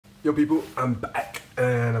Yo people, I'm back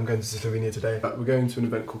and I'm going to Slovenia today. We're going to an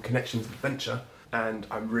event called Connections Adventure and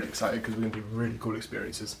I'm really excited because we're going to do really cool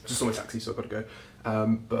experiences. Just on my taxi, so I've got to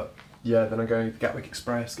go. But yeah, then I'm going to Gatwick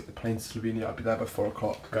Express, get the plane to Slovenia. I'll be there by 4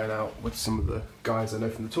 o'clock, going out with some of the guys I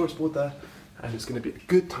know from the tourist board there, and it's going to be a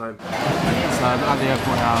good time. So I'm at the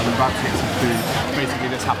airport now, I'm about to get some food. Basically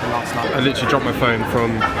this happened last night. I literally dropped my phone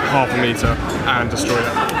from half a metre and destroyed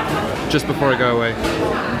it just before I go away.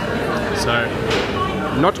 So,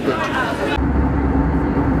 not good.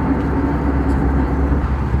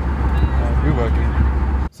 We're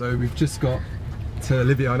working. So we've just got to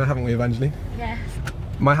Ljubljana, haven't we, Evangeline? Yes.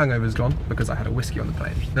 My hangover's gone because I had a whiskey on the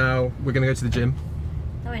plane. Now we're going to go to the gym.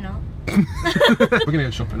 No, we're not. We're going to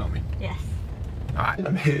go shopping, aren't we? Yes. Alright,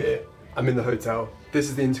 I'm here. I'm in the hotel. This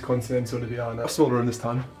is the Intercontinental Ljubljana. A smaller room this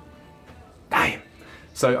time. Damn!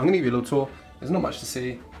 So I'm going to give you a little tour. There's not much to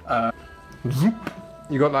see.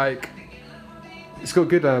 You got like... It's got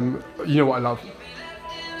good, you know what I love?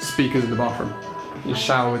 Speakers in the bathroom. You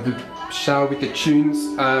shower with the tunes.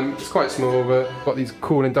 It's quite small, but got these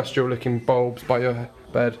cool industrial looking bulbs by your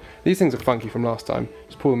bed. These things are funky from last time.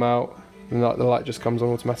 Just pull them out and the light just comes on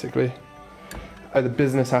automatically. The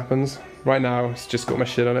business happens. Right now it's just got my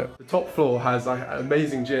shit on it. The top floor has like an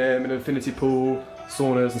amazing gym, an infinity pool,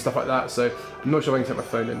 saunas and stuff like that, so I'm not sure if I can take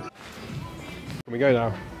my phone in. Can we go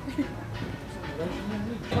now?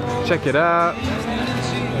 Check it out.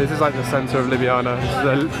 This is like the centre of Ljubljana.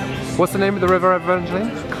 What's the name of the river, Evangeline?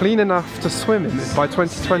 Clean enough to swim in by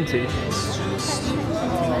 2020.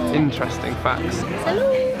 Interesting facts.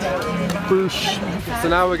 Boosh. So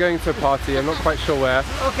now we're going to a party, I'm not quite sure where.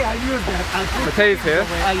 Okay, I use that. Matei's here.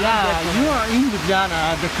 Yeah, you are in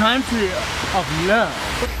Ljubljana, the country of love.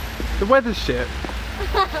 The weather's shit,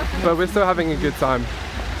 but we're still having a good time.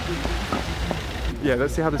 Yeah,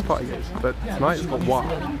 let's see how this party goes. But tonight it's got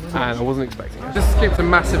wild, and I wasn't expecting it. Just skipped a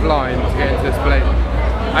massive line to get into this plane.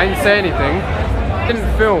 I didn't say anything. Didn't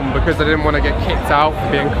film because I didn't want to get kicked out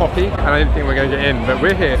for being cocky, and I didn't think we were going to get in. But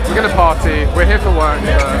we're here. We're going to party. We're here for work.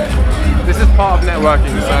 This is part of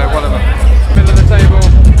networking, so whatever. Middle of the table.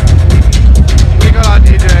 We got our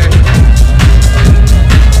DJ.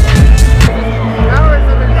 Now it's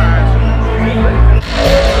something bad.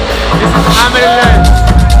 This is Amelie.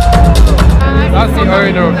 That's the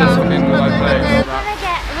owner of this fucking place. I'm gonna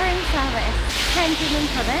get room service, 10 gin and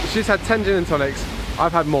tonics. She's had 10 gin and tonics.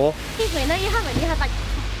 I've had more. Excuse me, no you haven't. You had like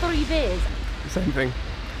 3 beers. Same thing.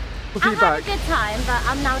 We'll I've had a good time, but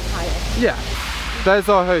I'm now tired. Yeah. There's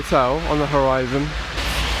our hotel on the horizon.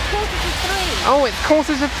 3:45. Oh, it's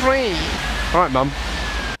 3:45. Alright, Mum.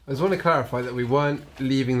 I just want to clarify that we weren't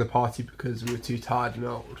leaving the party because we were too tired and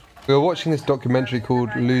old. We were watching this documentary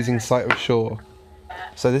called Losing Sight of Shore.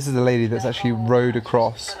 So this is a lady that's actually rowed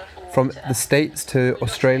across from the States to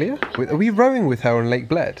Australia. Are we rowing with her on Lake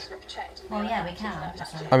Bled? Well, yeah, we can.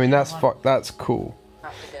 I mean, that's cool.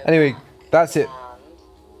 Anyway, that's it.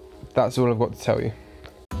 That's all I've got to tell you.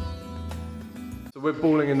 So we're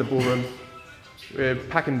balling in the ballroom. We're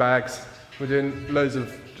packing bags. We're doing loads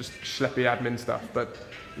of just schleppy admin stuff, but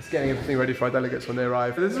it's getting everything ready for our delegates when they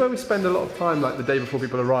arrive. This is where we spend a lot of time, like the day before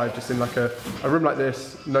people arrive, just in like a room like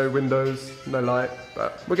this, no windows, no light,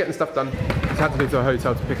 but we're getting stuff done. We had to go to a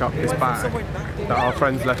hotel to pick up this bag that our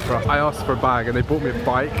friends left for us. I asked for a bag and they bought me a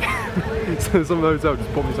bike. So some of the hotel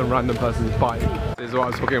just bought me some random person's bike. This is what I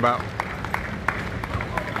was talking about.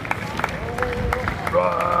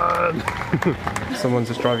 Run! Someone's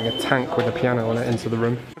just driving a tank with a piano on it into the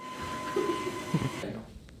room.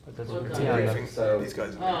 These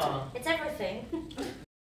guys are It's everything.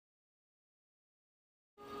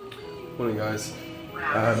 Morning guys.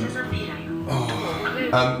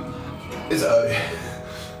 It's early.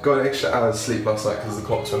 Got an extra hour's sleep last night because the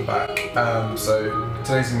clocks went back. So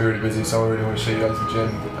today's gonna be really busy, so I really want to show you guys the gym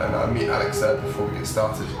and I'll meet Alex there before we get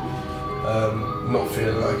started. Not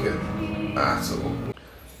feeling like it at all.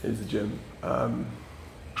 Here's the gym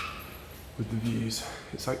with the views.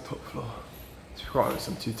 It's like top floor. To be quite honest,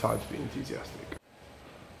 I'm too tired to be enthusiastic.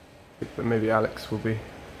 But maybe Alex will be.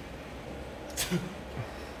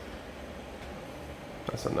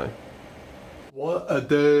 That's unknown. What a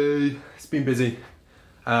day! It's been busy.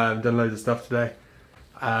 Done loads of stuff today.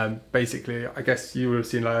 Basically, I guess you would have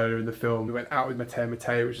seen like earlier in the film, we went out with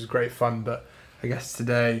Matei, which was great fun, but I guess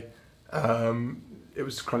today it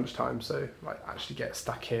was crunch time, so like actually get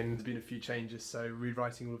stuck in. There's been a few changes, so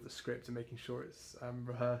rewriting all of the script and making sure it's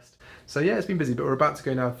rehearsed. So yeah, it's been busy, but we're about to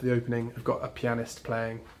go now for the opening. I've got a pianist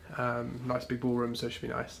playing, nice big ballroom, so it should be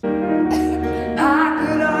nice. I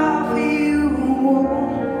could offer you a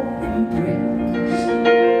warm embrace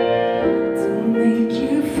to make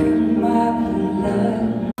you feel my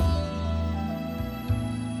love.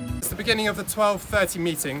 It's the beginning of the 12:30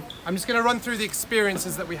 meeting. I'm just going to run through the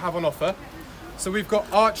experiences that we have on offer. So we've got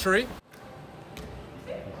archery.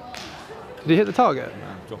 Did he hit the target?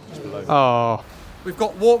 No, dropped just below. Oh. We've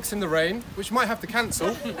got walks in the rain, which might have to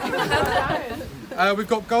cancel. We've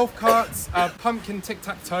got golf carts, pumpkin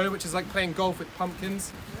tic-tac-toe, which is like playing golf with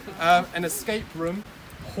pumpkins, an escape room,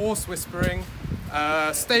 horse whispering,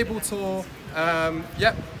 stable tour.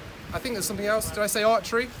 Yep. I think there's something else. Did I say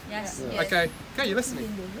archery? Yes. Okay. Okay, you're listening.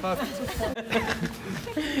 Perfect.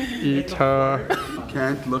 Eat her. You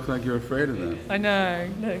can't look like you're afraid of that. I know.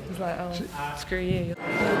 Look, he's like, oh, screw you.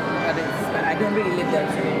 I don't really live there,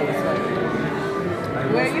 so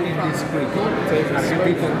where are you from?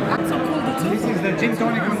 This is the gin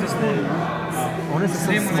tonic on the spoon. This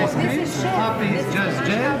is coffee is just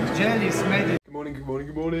gel. Gel is made. Good morning, good morning,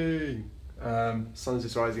 good morning. Sun's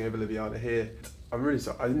just rising over Ljubljana here. I'm really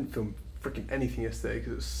sorry, I didn't film freaking anything yesterday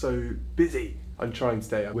because it was so busy. I'm trying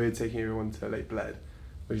today. We're taking everyone to Lake Bled,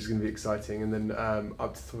 which is going to be exciting, and then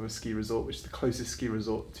up to the top of a ski resort, which is the closest ski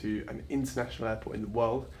resort to an international airport in the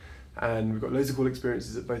world. And we've got loads of cool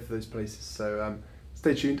experiences at both of those places, so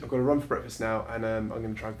stay tuned. I've got to run for breakfast now, and I'm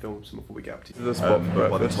going to try and film some before we get up to the spot for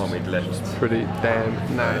by the breakfast. time we'd left, It's pretty damn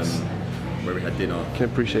nice. where we had dinner, Can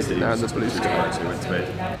appreciate it now in the blue sky. so we went to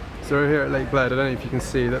bed. So we're here at Lake Bled. I don't know if you can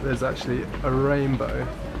see that there's actually a rainbow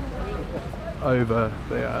over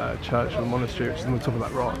the church or the monastery, which is on the top of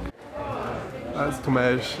that rock. That's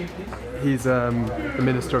Tomasz. He's the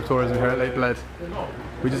Minister of Tourism here at Lake Bled.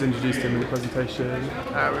 We just introduced him in the presentation.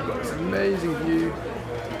 We've got this amazing view.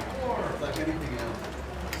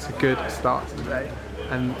 It's a good start to the day,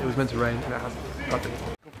 and it was meant to rain, and it hasn't.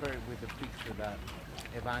 Perfect. Compare it with the picture that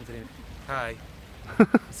Evangeline. Hi.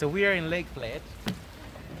 So we are in Lake Bled.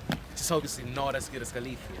 It's obviously not as good as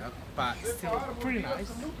Galicia, but still pretty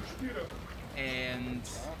nice. And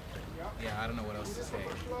yeah, I don't know what else to say.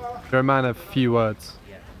 You're a man of few words.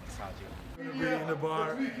 Yeah, nostalgia. Be in a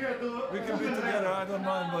bar. We can be together. I don't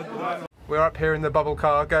mind, but We're up here in the bubble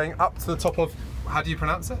car, going up to the top of. How do you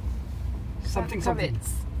pronounce it? Something.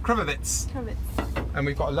 Krivovitz. And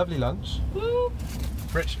we've got a lovely lunch.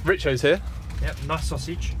 Richo's here. Yeah, nice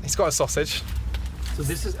sausage. He's got a sausage. So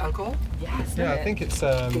this is alcohol? Yes. Yeah, I think it's.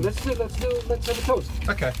 Let's have a toast.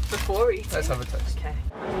 Okay, Before eating. let's have a taste. Okay.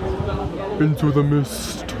 Into the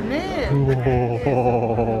mist.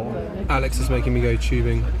 Alex is making me go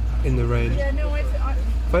tubing in the rain.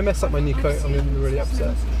 If I mess up my new coat, I'm going to be really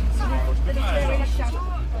upset.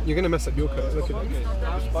 You're going to mess up your coat. Look at it.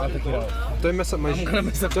 I'll pick it up. Don't mess up my. Don't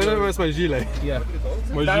mess my gilet. Yeah.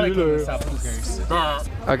 My gilet.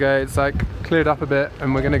 Okay, it's like cleared up a bit,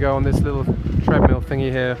 and we're going to go on this little treadmill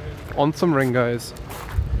thingy here on some ringos.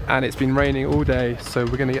 And it's been raining all day, so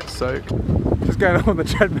we're going to get soaked. Just going on the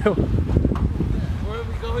treadmill. Where are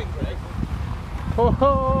we going, Greg?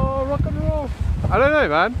 Oh, rock and roll. I don't know,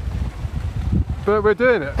 man. But we're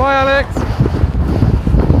doing it. Bye, Alex.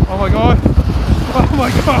 Oh my god. Oh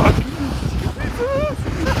my god.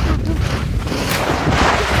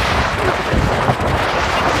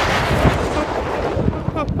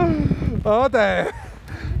 Oh, damn.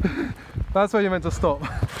 That's where you're meant to stop.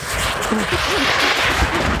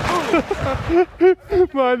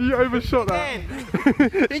 Man, you overshot that.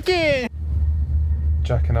 Again.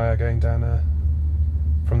 Jack and I are going down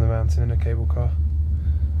from the mountain in a cable car.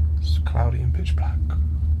 It's cloudy and pitch black.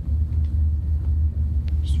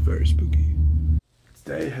 It's very spooky.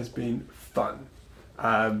 Today has been fun.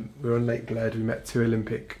 We were on Lake Bled. We met two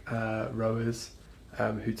Olympic rowers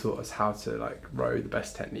who taught us how to row the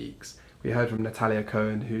best techniques. We heard from Natalia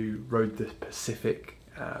Cohen, who rowed the Pacific,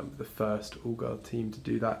 the first all-girl team to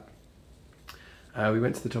do that. We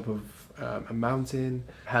went to the top of a mountain,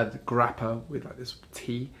 had grappa with this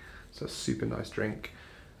tea, so a super nice drink.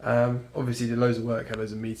 Obviously did loads of work, had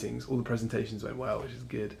loads of meetings, all the presentations went well, which is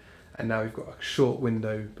good. And now we've got a short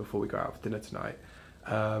window before we go out for dinner tonight.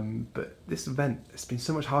 But this event, it's been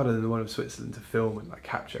so much harder than the one of Switzerland to film and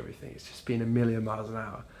capture everything. It's just been a million miles an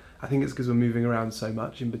hour. I think it's because we're moving around so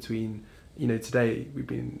much in between. You know, today we've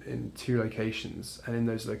been in 2 locations, and in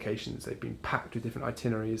those locations they've been packed with different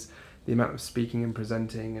itineraries. The amount of speaking and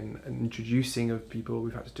presenting and introducing of people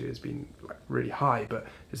we've had to do has been really high, but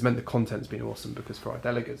it's meant the content's been awesome because for our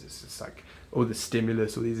delegates it's just all the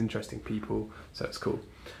stimulus, all these interesting people, so it's cool.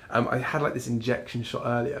 I had this injection shot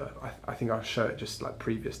earlier. I think I'll show it just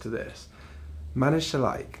previous to this. Managed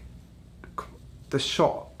to the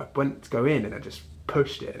shot, I went to go in and I just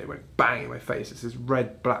pushed it and it went bang in my face. It's this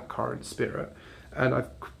red black currant spirit, and I've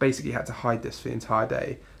basically had to hide this for the entire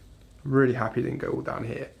day. I'm really happy it didn't go all down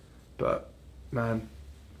here, but man,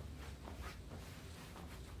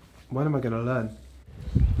 when am I going to learn?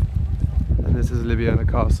 And this is Ljubljana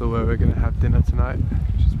Castle where we're going to have dinner tonight,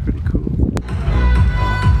 which is pretty cool.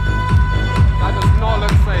 That does not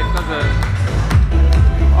look safe, does it?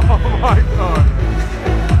 Oh my god!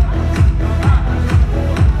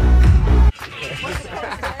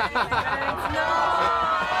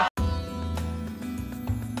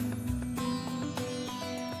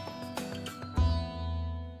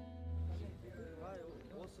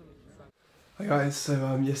 Hi guys,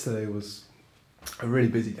 so yesterday was a really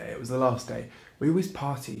busy day. It was the last day. We always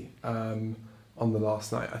party on the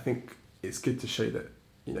last night. I think it's good to show that,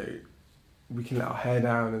 you know, we can let our hair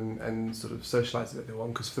down and sort of socialise with everyone,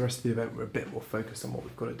 because for the rest of the event we're a bit more focused on what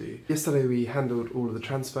we've got to do. Yesterday we handled all of the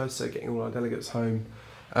transfers, so getting all our delegates home,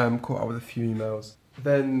 caught up with a few emails.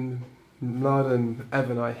 Then Mladen,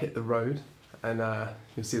 Ev and I hit the road, and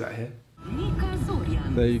you'll see that here.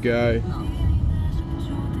 There you go.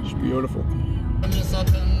 It's beautiful.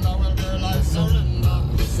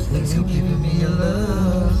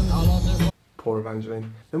 Poor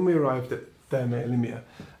Evangeline. Then we arrived at Ljubljana.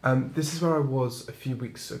 This is where I was a few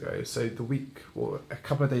weeks ago, so the week, or a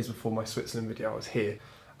couple of days before my Switzerland video I was here.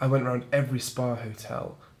 I went around every spa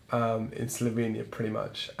hotel in Slovenia pretty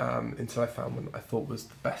much, until I found one I thought was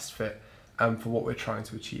the best fit for what we're trying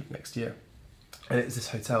to achieve next year. And it's this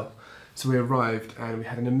hotel. So we arrived and we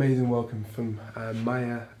had an amazing welcome from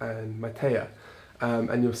Maya and Matea,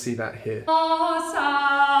 and you'll see that here.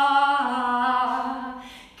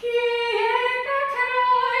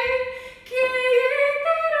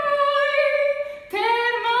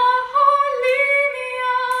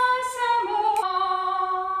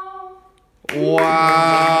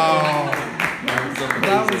 Wow!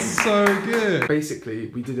 That was so good! Basically,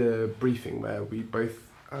 we did a briefing where we both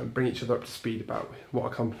bring each other up to speed about what our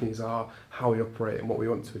companies are, how we operate and what we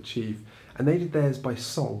want to achieve. And they did theirs by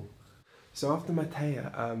song. So after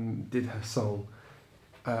Matea did her song,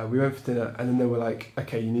 we went for dinner, and then they were like,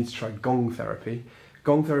 okay, you need to try gong therapy.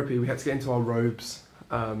 Gong therapy, we had to get into our robes,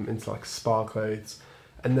 into like spa clothes.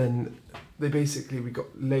 And then we got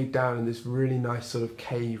laid down in this really nice sort of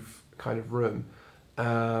cave kind of room,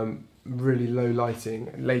 really low lighting,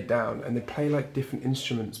 and laid down, and they play like different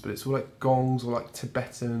instruments, but it's all like gongs or like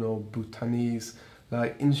Tibetan or Bhutanese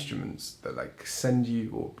like instruments that like send you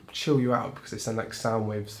or chill you out because they send like sound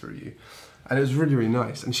waves through you. And it was really, really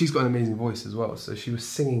nice. And she's got an amazing voice as well, so she was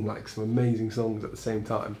singing like some amazing songs at the same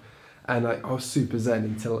time. And like, I was super zen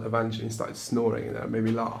until Evangeline started snoring, and that made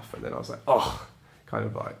me laugh. And then I was like, oh, kind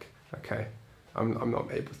of like, okay, I'm not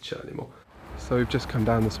able to chill anymore. So we've just come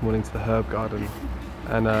down this morning to the herb garden,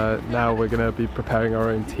 and now we're going to be preparing our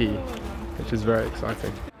own tea, which is very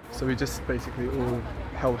exciting. So we just basically all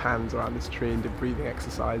held hands around this tree and did breathing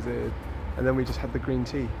exercises, and then we just had the green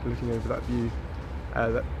tea looking over that view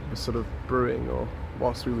that was sort of brewing, or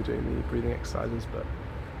whilst we were doing the breathing exercises. But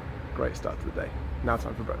great start to the day. Now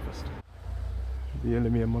time for breakfast. The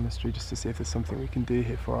Ljubljana monastery, just to see if there's something we can do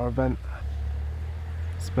here for our event.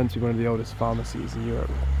 It's meant to be one of the oldest pharmacies in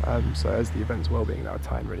Europe, so as the event's well-being, that would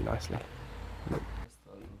tie in really nicely. You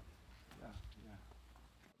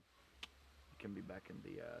can be back in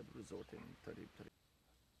the resort in 30.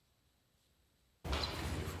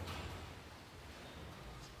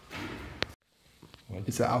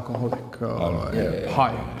 Is it alcoholic or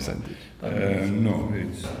high percentage? No,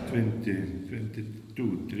 it's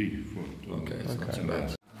 22, 3, 4. Okay, it's not too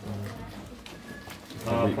bad.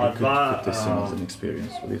 We could put this in as an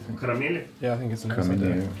experience. What do you think? Yeah, I think it's a nice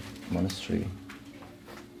idea. idea. Monastery,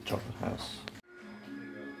 chocolate house.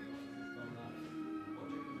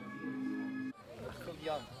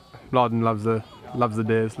 Mladen loves the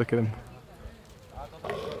deers. Look at him.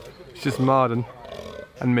 It's just Mladen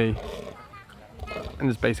and me, and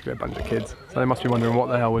there's basically a bunch of kids. So they must be wondering what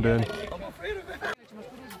the hell we're doing.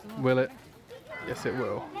 Will it? Yes, it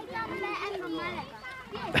will.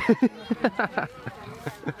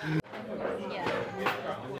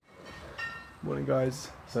 Morning guys,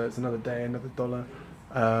 so it's another day, another dollar.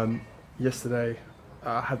 Yesterday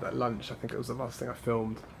I had that lunch, I think it was the last thing I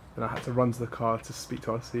filmed, and I had to run to the car to speak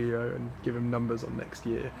to our CEO and give him numbers on next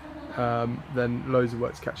year. Then loads of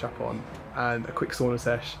work to catch up on, and a quick sauna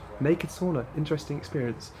sesh. Naked sauna, interesting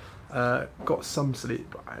experience. Got some sleep,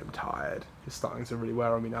 but I am tired. It's starting to really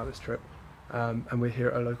wear on me now, this trip. And we're here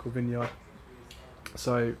at a local vineyard.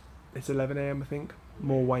 So it's 11 AM I think,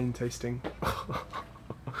 more wine tasting,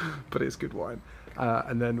 but it's good wine.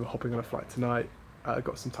 And then we're hopping on a flight tonight. I've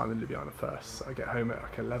got some time in Ljubljana first, so I get home at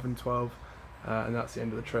like 11, 12, and that's the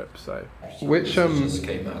end of the trip. So which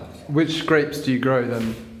grapes do you grow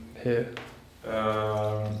then here?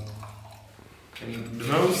 The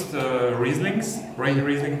most Rieslings, Rhine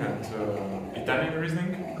Riesling and Italian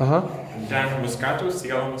Riesling. And then Moscato,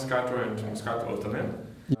 Sigalo Moscato and Moscato Altanel.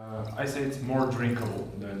 I say it's more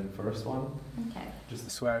drinkable than the first one. Okay. Just to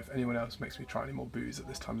swear, if anyone else makes me try any more booze at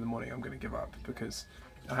this time in the morning, I'm going to give up, because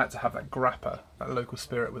I had to have that grappa, that local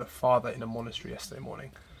spirit, with a father in a monastery yesterday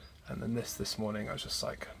morning. And then this morning, I was just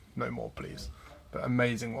like, no more please. But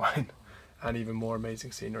amazing wine and even more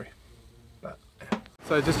amazing scenery. But, yeah.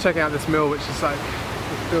 So just checking out this mill, which is like,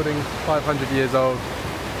 this building's 500 years old,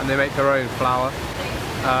 and they make their own flour.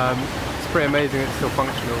 It's pretty amazing it's still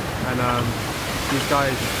functional, and these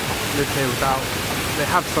guys live here without, they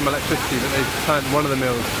have some electricity, but they've turned one of the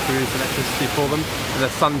mills to produce electricity for them, and their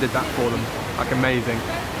son did that for them, like amazing.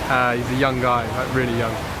 He's a young guy, like really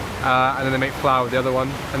young. And then they make flour with the other one,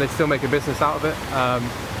 and they still make a business out of it.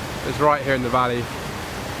 It's right here in the valley.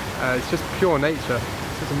 It's just pure nature,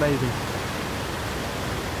 it's just amazing.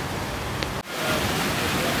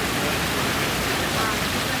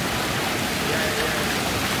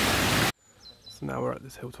 So now we're at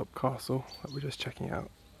this hilltop castle that we're just checking out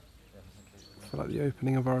for like the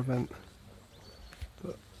opening of our event.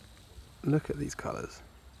 But look at these colours.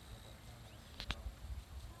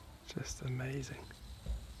 Just amazing.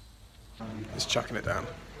 Just chucking it down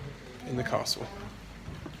in the castle.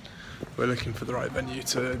 We're looking for the right venue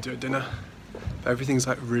to do a dinner. Everything's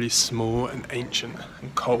like really small and ancient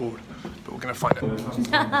and cold, but we're going to find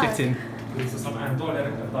it. Get in.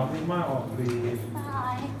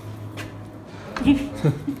 Hi.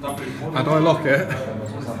 How do I lock it?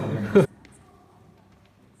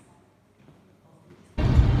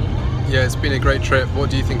 Yeah, it's been a great trip. What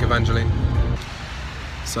do you think, Evangeline?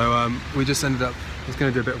 So we just ended up, I was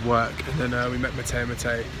going to do a bit of work, and then we met Matteo and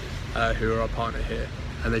Mattei, who are our partner here,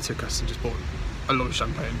 and they took us and just bought a lot of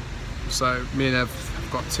champagne. So me and Ev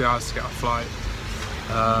have got 2 hours to get our flight.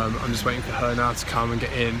 I'm just waiting for her now to come and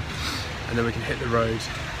get in, and then we can hit the road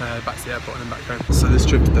back to the airport and then back home. So this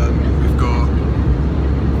trip's done. We've got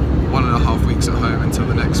 1.5 weeks at home until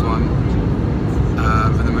the next one,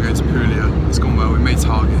 and then we're going to Puglia. It's gone well. We made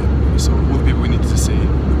Target. We saw all the people we needed to see.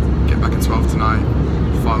 Get back at 12 tonight,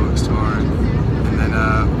 fireworks tomorrow, and then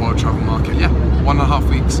World Travel Market. Yeah, 1.5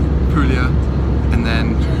 weeks, Puglia, and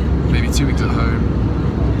then maybe 2 weeks at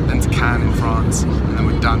home, then to Cannes in France, and then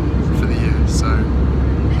we're done for the year. So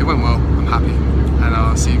it went well. I'm happy, and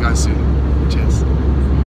I'll see you guys soon.